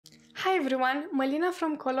Hi everyone, Melina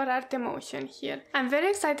from Color Art Emotion here. I'm very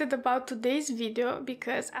excited about today's video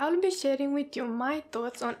because I'll be sharing with you my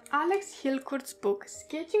thoughts on Alex Hillkurtz's book,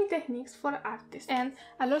 Sketching Techniques for Artists. And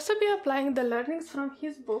I'll also be applying the learnings from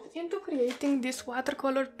his book into creating this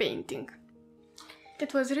watercolor painting.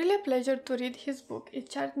 It was really a pleasure to read his book. It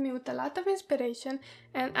charged me with a lot of inspiration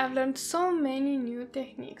and I've learned so many new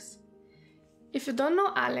techniques. If you don't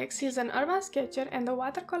know Alex, he's an urban sketcher and a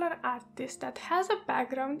watercolor artist that has a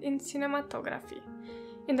background in cinematography.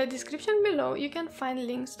 In the description below, you can find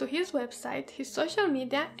links to his website, his social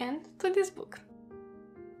media, and to this book.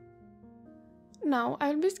 Now,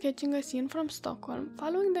 I'll be sketching a scene from Stockholm,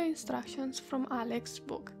 following the instructions from Alex's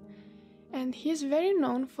book. And he is very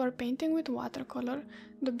known for painting with watercolor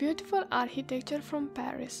the beautiful architecture from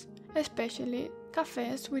Paris, especially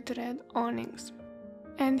cafes with red awnings.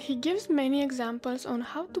 And he gives many examples on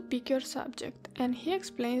how to pick your subject, and he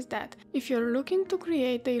explains that if you're looking to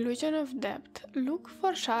create the illusion of depth, look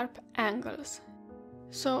for sharp angles.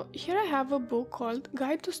 So here I have a book called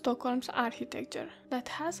Guide to Stockholm's Architecture that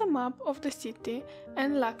has a map of the city,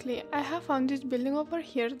 and luckily I have found this building over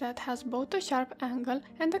here that has both a sharp angle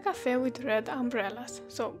and a cafe with red umbrellas,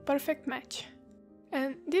 so perfect match.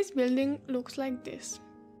 And this building looks like this.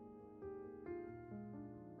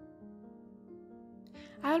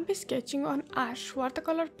 I'll be sketching on ash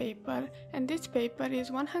watercolor paper, and this paper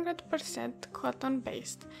is 100% cotton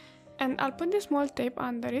based, and I'll put this small tape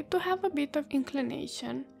under it to have a bit of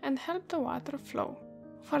inclination and help the water flow.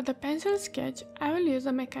 For the pencil sketch, I will use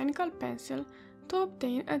a mechanical pencil to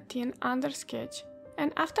obtain a thin undersketch,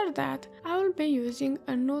 and after that I will be using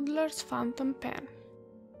a Noodler's fountain pen.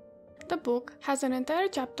 The book has an entire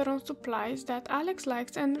chapter on supplies that Alex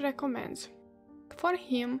likes and recommends. For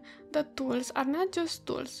him, the tools are not just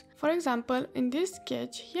tools. For example, in this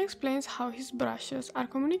sketch, he explains how his brushes are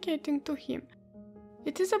communicating to him.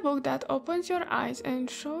 It is a book that opens your eyes and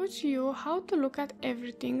shows you how to look at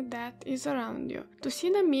everything that is around you, to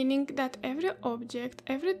see the meaning that every object,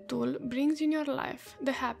 every tool brings in your life,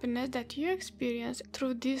 the happiness that you experience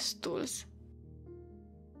through these tools.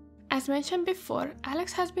 As mentioned before,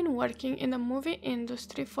 Alex has been working in the movie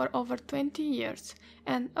industry for over 20 years,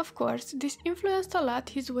 and of course, this influenced a lot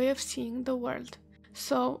his way of seeing the world.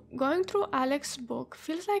 So, going through Alex's book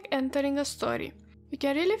feels like entering a story. You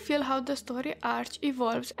can really feel how the story arc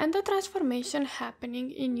evolves and the transformation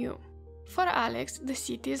happening in you. For Alex, the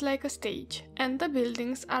city is like a stage, and the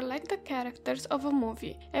buildings are like the characters of a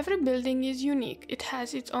movie. Every building is unique. It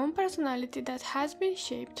has its own personality that has been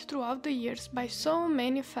shaped throughout the years by so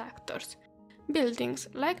many factors. Buildings,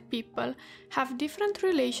 like people, have different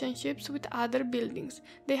relationships with other buildings.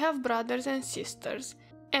 They have brothers and sisters,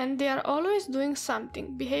 and they are always doing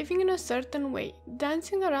something, behaving in a certain way,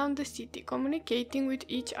 dancing around the city, communicating with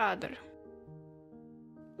each other.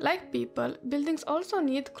 Like people, buildings also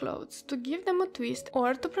need clothes to give them a twist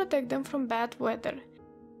or to protect them from bad weather.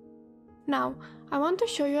 Now, I want to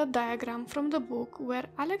show you a diagram from the book where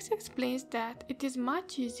Alex explains that it is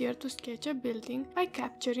much easier to sketch a building by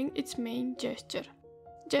capturing its main gesture.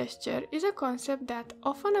 Gesture is a concept that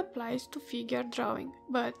often applies to figure drawing,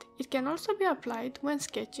 but it can also be applied when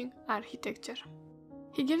sketching architecture.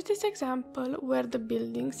 He gives this example where the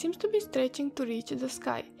building seems to be stretching to reach the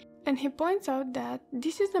sky, and he points out that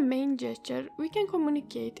this is the main gesture we can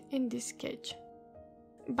communicate in this sketch.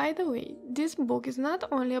 By the way, this book is not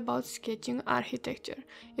only about sketching architecture,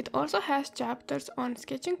 it also has chapters on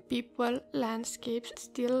sketching people, landscapes,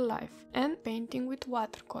 still life, and painting with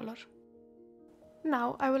watercolor.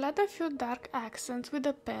 Now I will add a few dark accents with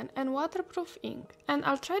a pen and waterproof ink, and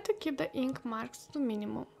I'll try to keep the ink marks to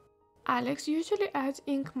minimum. Alex usually adds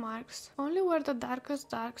ink marks only where the darkest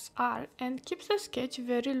darks are and keeps the sketch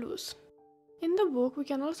very loose. In the book, we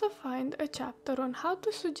can also find a chapter on how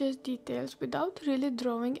to suggest details without really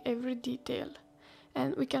drawing every detail.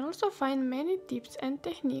 And we can also find many tips and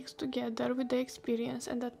techniques together with the experience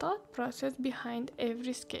and the thought process behind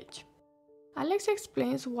every sketch. Alex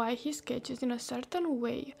explains why he sketches in a certain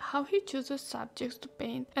way, how he chooses subjects to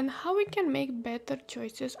paint, and how we can make better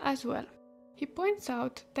choices as well. He points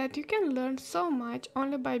out that you can learn so much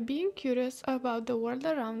only by being curious about the world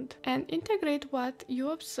around and integrate what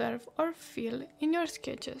you observe or feel in your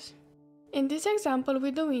sketches. In this example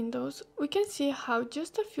with the windows, we can see how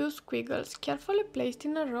just a few squiggles carefully placed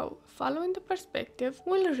in a row following the perspective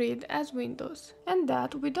will read as windows, and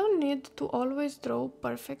that we don't need to always draw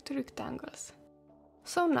perfect rectangles.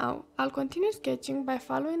 So now, I'll continue sketching by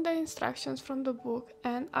following the instructions from the book,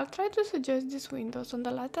 and I'll try to suggest these windows on the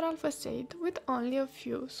lateral facade with only a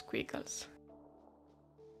few squiggles.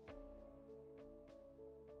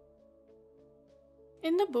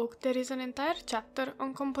 In the book, there is an entire chapter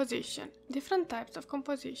on composition, different types of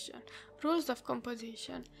composition, rules of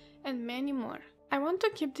composition, and many more. I want to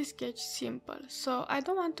keep this sketch simple, so I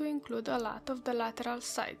don't want to include a lot of the lateral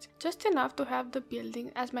sides, just enough to have the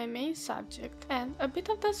building as my main subject and a bit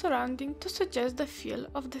of the surrounding to suggest the feel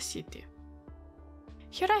of the city.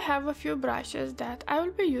 Here I have a few brushes that I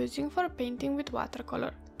will be using for painting with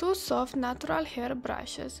watercolor. Two soft natural hair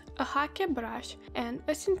brushes, a hake brush, and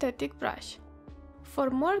a synthetic brush. For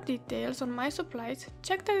more details on my supplies,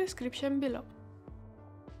 check the description below.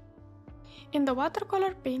 In the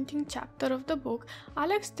watercolor painting chapter of the book,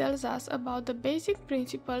 Alex tells us about the basic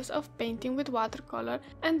principles of painting with watercolor,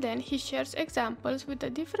 and then he shares examples with the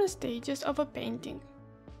different stages of a painting.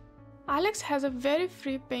 Alex has a very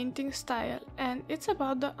free painting style, and it's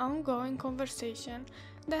about the ongoing conversation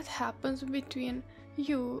that happens between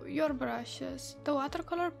you, your brushes, the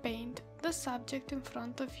watercolor paint, the subject in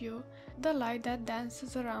front of you, the light that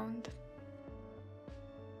dances around.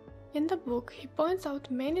 In the book, he points out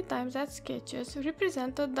many times that sketches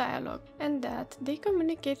represent a dialogue and that they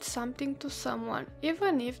communicate something to someone,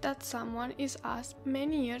 even if that someone is us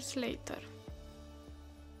many years later.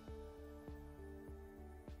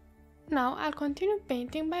 Now I'll continue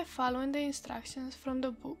painting by following the instructions from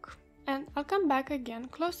the book, and I'll come back again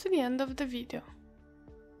close to the end of the video.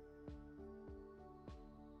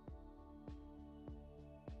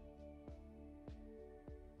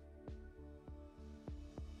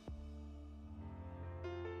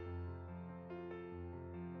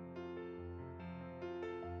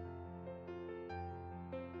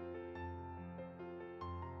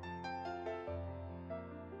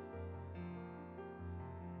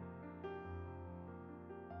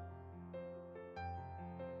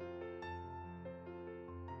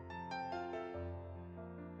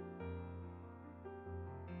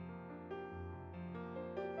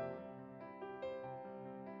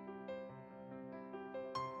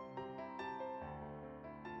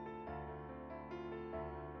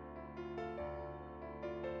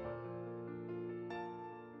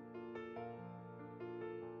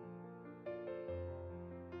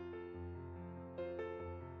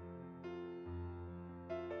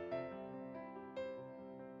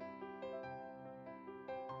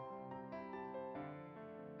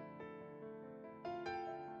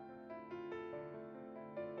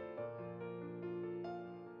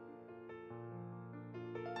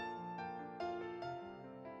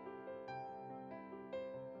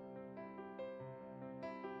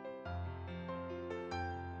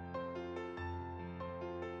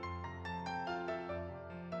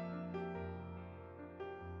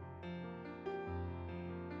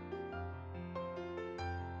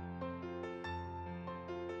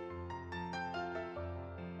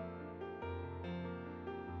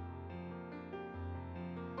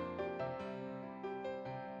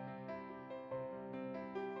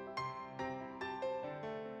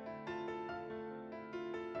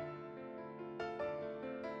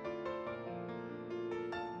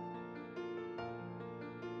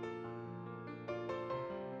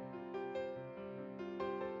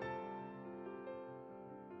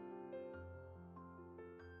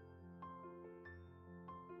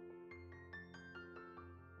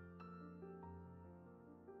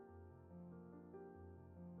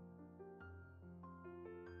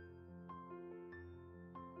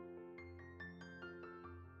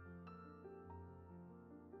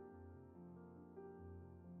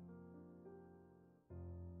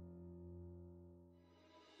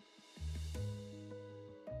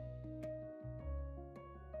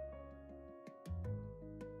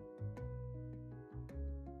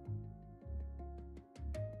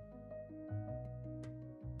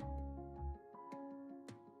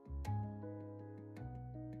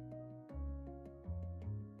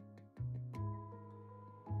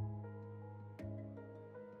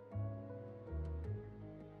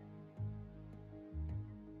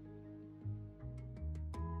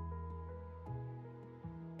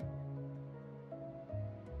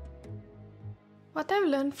 What I've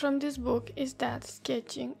learned from this book is that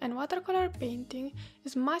sketching and watercolor painting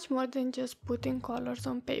is much more than just putting colors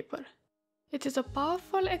on paper. It is a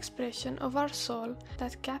powerful expression of our soul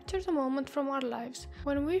that captures a moment from our lives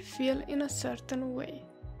when we feel in a certain way.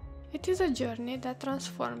 It is a journey that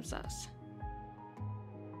transforms us.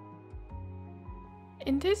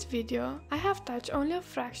 In this video, I have touched only a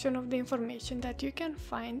fraction of the information that you can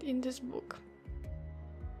find in this book.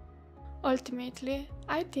 Ultimately,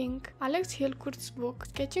 I think Alex Hillkurtz's book,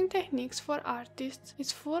 Sketching Techniques for Artists,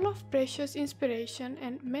 is full of precious inspiration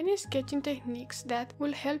and many sketching techniques that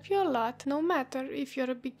will help you a lot no matter if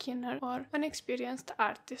you're a beginner or an experienced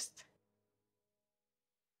artist.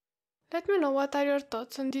 Let me know what are your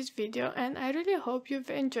thoughts on this video, and I really hope you've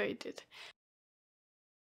enjoyed it.